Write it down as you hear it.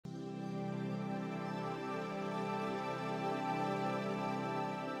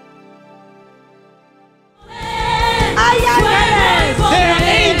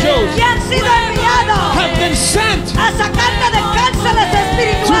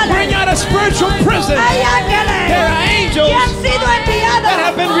spiritual prison. Hay ángeles There are angels que han sido enviados that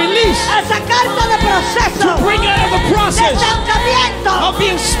have been released a sacarte de proceso, to bring out of the de process estancamiento, of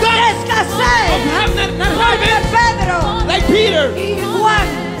being de stuck, escasez. of having not Porque having, Pedro like Peter, y Juan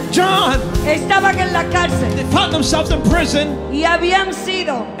John, estaban en la cárcel they found themselves in prison y habían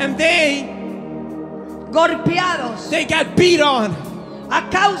sido and they golpeados got beat on a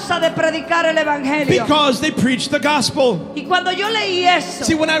causa de predicar el evangelio. because they preached the gospel. Y cuando yo leí eso,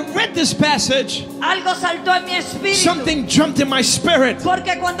 See, when I read this passage, algo saltó en mi espíritu. something jumped in my spirit.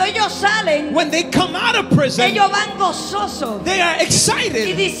 Porque cuando ellos salen, When they come out of prison, ellos van gozosos they are y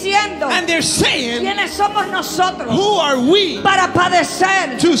excited diciendo, and they're saying, ¿quiénes somos nosotros who are we para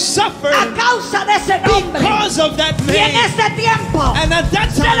padecer to suffer a causa de ese nombre? because of that Y en name? ese tiempo And at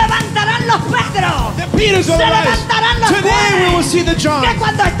that se time, levantarán los Pedros, the Peter's se will rise. levantarán los Today we will Juanes, see the John. que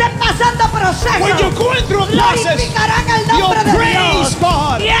cuando estén pasando When you're procesos going through a process, glorificarán el you'll nombre de praise Dios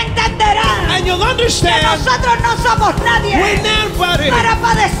God y entenderán and you'll que understand nosotros no somos nadie we're nobody para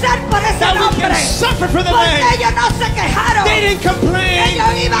padecer por ese that we nombre, can suffer for the porque name. ellos no se quejaron, They didn't complain. ellos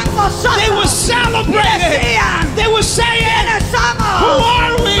iban gozosos They were y celebrating. decían, They were saying, ¿quiénes who somos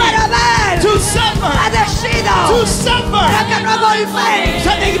are we para ver to suffer? padecido, To suffer. para que no golpeen, So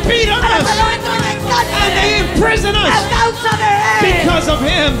they beat on para que us no entren en and they cárcel imprison a us causa de él. because of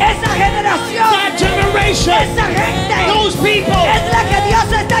him. Esa generación, That generation, esa gente those people es la que Dios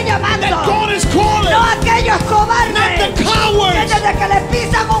está that llamando, God is calling, no aquellos not cobardes the que cowards. desde que le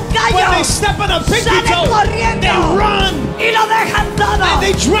pisan un When callo they step on a pinky salen toe, corriendo they run y lo dejan todo. and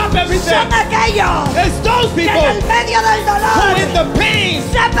they drop everything. Son aquellos It's those que en people el medio del who dolor in the pain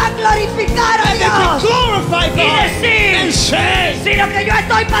sepan glorificar a and they can Dios glorify y God decir, and say, si lo que yo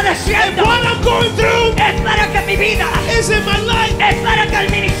estoy if padeciendo what I'm going through es para que mi vida, is in my life, es para que el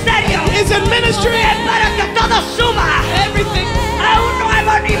ministerio, is in ministry, es para que todo suba everything. a un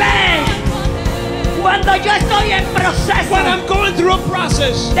nuevo nivel. Cuando yo estoy en proceso When I'm going through a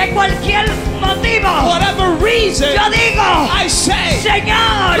process, de cualquier motivo, whatever reason, yo digo, I say,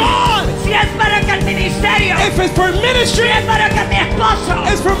 Señor, God, si es para que el ministerio, if it's for si ministry, es para que mi esposo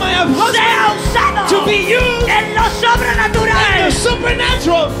it's for my sea husband usado to be used en lo in the sobrenatural,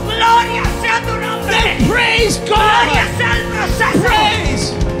 supernatural, gloria sea tu nombre, then praise gloria God. sea el proceso,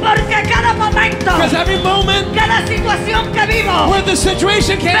 Praise. porque cada momento, Because every moment cada situación que vivo, where the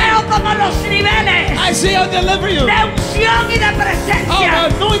situation came, veo como los niveles I say I'll deliver you. de unción y de presencia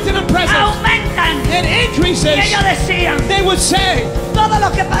Of anointing and presence. aumentan. It Y increases. ellos decían, They would say, todo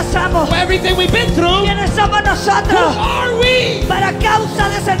lo que pasamos, for everything we've been through, ¿quiénes somos who nosotros are we para causa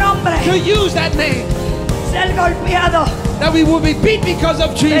de ese nombre to use that name? ser golpeado? That we will be beat because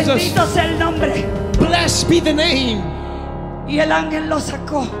of Jesus. Bendito sea el nombre. Blessed be the name. Y el ángel lo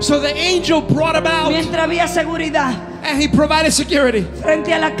sacó So the angel brought about mientras había seguridad and he provided security.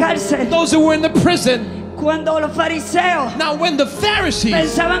 frente a la cárcel. Those who were in the prison. Cuando los fariseos Now when the Pharisees,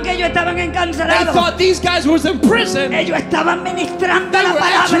 pensaban que ellos estaban they encarcelados, thought these guys who was in prison, ellos estaban ministrando they la were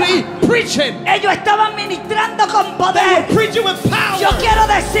actually palabra. preaching. Ellos estaban ministrando con They poder. were preaching with power. Yo quiero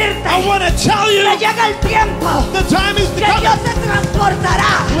I decirte want to tell que you, llega el tiempo the time is que coming Dios te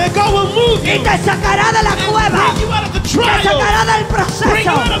transportará where God will move y you te sacará de la and cueva, bring you out of the te trial, sacará del bring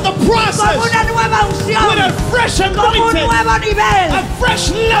you out proceso of the con process una nueva with unción, a fresh con un anointing, nuevo nivel. a fresh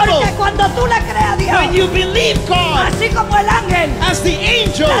level. Porque cuando tú le crees a When Dios, you believe God, así como el ángel, as the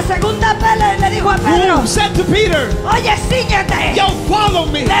angel la segunda vez le dijo a Pedro, who said to Peter, oye, síguete, yo, follow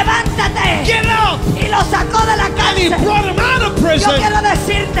me, levántate, get up, y lo sacó de la and he cárcel. brought him out of Yo prison. quiero I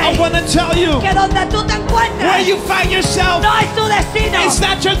decirte want to tell you, que donde tú te where encuentres you find yourself, no es tu destino, it's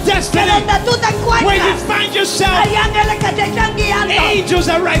not your que destiny. donde tú te Where you encuentres find yourself, hay ángeles que te están guiando. angels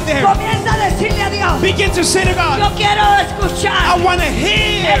are right there. Comienza a decirle a Dios, Begin to say to God, yo quiero I escuchar want to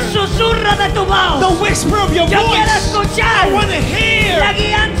hear el susurro de tu the voz, whisper of your yo quiero voice. escuchar I want to hear la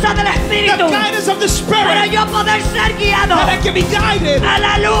guianza del the Espíritu guidance of the para Spirit, yo poder ser guiado that I can be guided a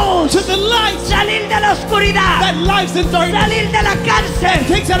la luz, to the light salir de la oscuridad, that lives in darkness salir de la and cárcel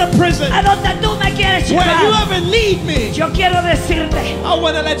takes out of prison. a donde tú me quieres Where you llevar. ever lead me, Yo quiero decirte I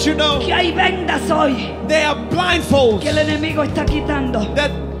want to let you know que hay vendas hoy they are blindfolds. que el enemigo está quitando.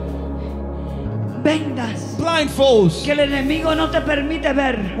 That Vendas blindfolds que el enemigo no te permite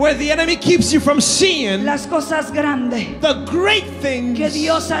ver where the enemy keeps you from seeing las cosas grandes the great things que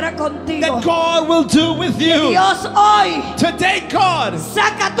Dios hará contigo. that God will do with you. Dios hoy Today, God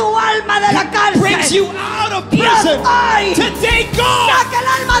saca tu alma de la brings cárcel. you out of Dios prison. hoy Today, God saca el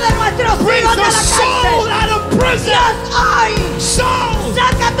alma de nuestros brings hijos de the la soul cárcel. out of prison. Dios hoy Soul.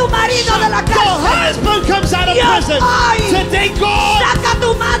 saca tu marido de la The cárcel. husband comes out of Dios prison. hoy Today, God saca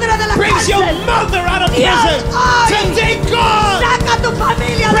tu madre de la brings your cárcel. mother out of Dios prison. hoy Today, God saca tu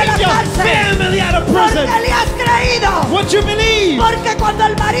familia de la brings your cárcel. reason. Porque le has creído. What you believe. Porque cuando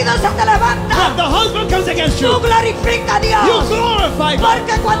el marido se te When levanta, the husband comes against tú you, glorifica a you Dios. glorify God.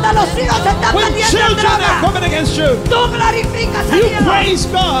 Porque cuando los hijos se están When metiendo en children are droga, coming against you, tú glorificas a you Dios. praise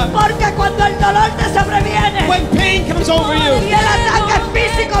God. Porque cuando el dolor te sobreviene When pain comes over y you el ataque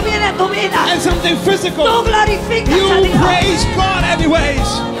físico viene a tu vida, and something tú physical, glorificas a you Dios. praise God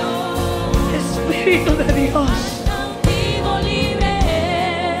anyways. Espíritu de Dios,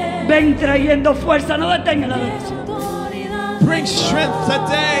 ven trayendo fuerza, no detenga la adoración. Bring strength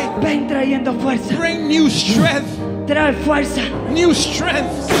today. Ven trayendo fuerza, Bring new strength. trae fuerza, New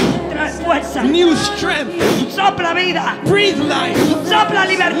strength. trae fuerza. New strength. Sopla vida, Breathe life. sopla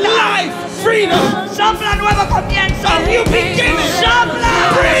libertad, Life. Freedom. sopla nuevo comienzo. A new beginning. Sopla,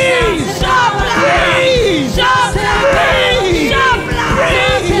 Breathe. sopla, Breathe. sopla, Breathe. sopla,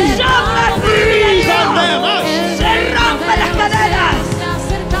 Breathe. sopla, Breathe on them. se rompen las cadenas,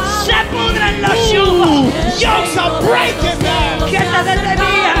 se pudren los yugos Yokes are breaking now. que te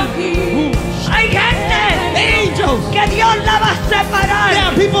detenían. Hay gente Angels. que Dios la va a separar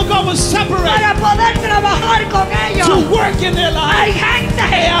Yeah, people God will separate para poder trabajar con to ellos. work in their Hay life. gente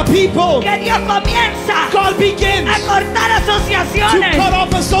Yeah, people que Dios comienza God begins a cortar to asociaciones. cut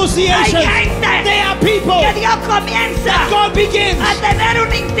off associations. Hay gente They are people que Dios comienza God begins a tener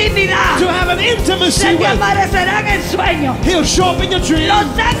una intimidad. to have an intimacy Se te with. aparecerán en sueños. He'll show up in your dream. Los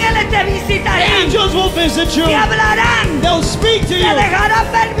ángeles te visitarán. Angels will visit you. Te hablarán. They'll speak to Te you.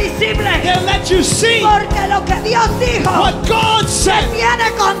 dejarán ver visible. They'll let you see Porque lo que Dios dijo what God que said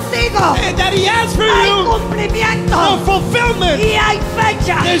tiene contigo, and that He has for hay you. cumplimiento A fulfillment. y hay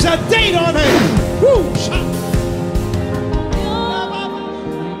fecha. There's a date on it. Woo.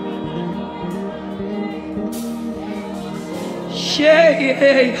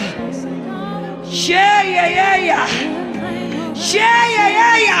 Yeah.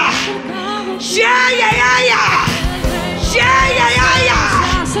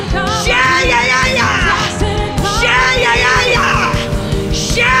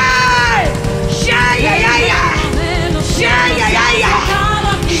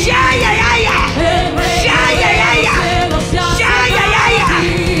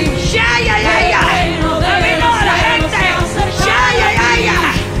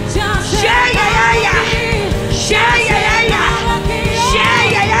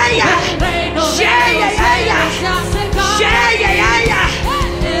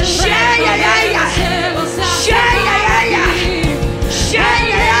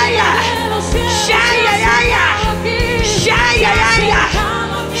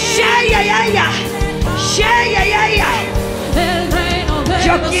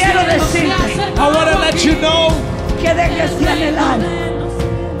 Yo quiero decirte I want to let you know que dejes de anhelar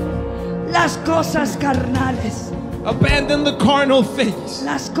las cosas carnales, abandon the carnal things.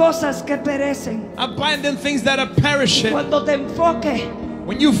 las cosas que perecen. Abandon things that are perishing. Cuando te enfoques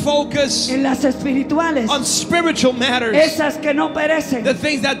When you focus en las espirituales, on spiritual matters, esas que no perecen, the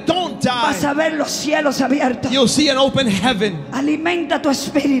things that don't vas die, a ver los cielos abiertos. you'll see an open heaven. Alimenta tu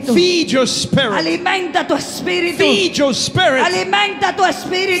espíritu. Feed your spirit. Alimenta tu espíritu. Feed your spirit. Alimenta tu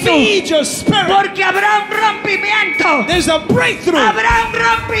espíritu. Feed your spirit. Porque habrá un rompimiento. There's a breakthrough. Habrá un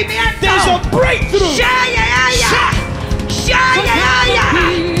rompimiento. There's a breakthrough.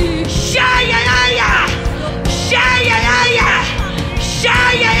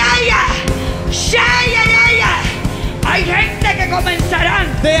 Hay gente que comenzarán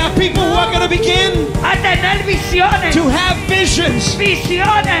There are people who are going to begin a tener visiones. to have visions.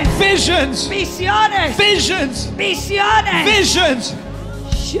 Visiones. Visions. Visiones. Visions. Visiones. Visions.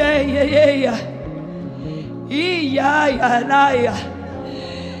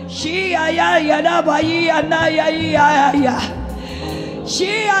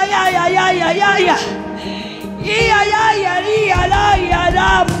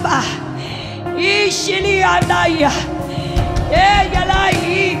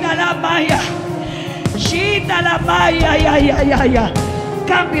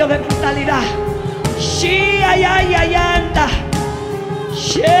 Cambio de mentalidad.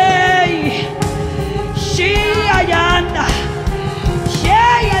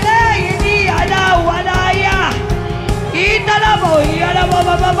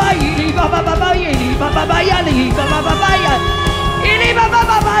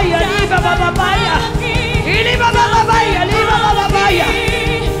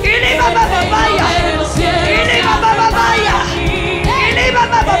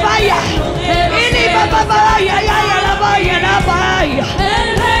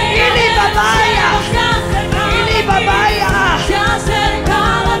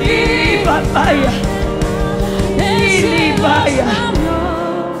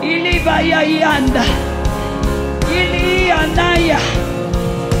 vaya y anda. Ili andaya.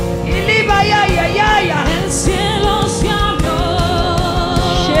 Ili vaya y aya. El cielo se abrió.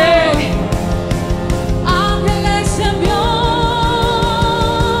 Sí. Ángeles envió.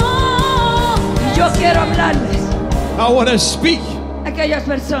 Yo quiero hablarles I want to speak a aquellas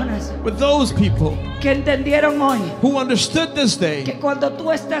personas with those people que entendieron hoy who understood this day. que cuando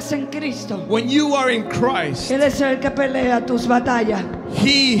tú estás en Cristo, When you are in Christ, Él es el que pelea tus batallas.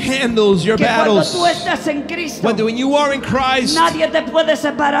 He handles your Que cuando battles. tú estás en Cristo, When you are in Christ, nadie te puede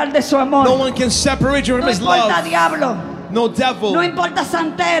separar de su amor. no one can separate you from No His importa love. diablo, No devil, no importa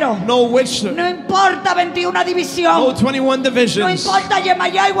santero, no witch, no importa 21 no división, 21 no divisions. importa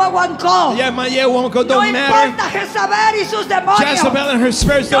Yemayá y Guaguancó, Yeah, my yeah won't go, no don't matter. importa Jezabel y sus demonios, Jezebel and her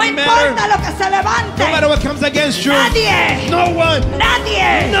spirits no don't matter. importa lo que se No matter levante, what comes against you. nadie, No one,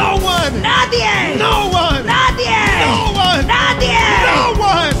 nadie, no one, nadie, no one, nadie, no one, nadie, no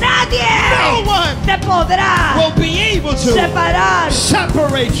one, nadie no one te podrá will be able to separar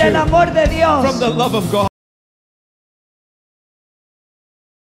separate del you amor de Dios. from the love of God.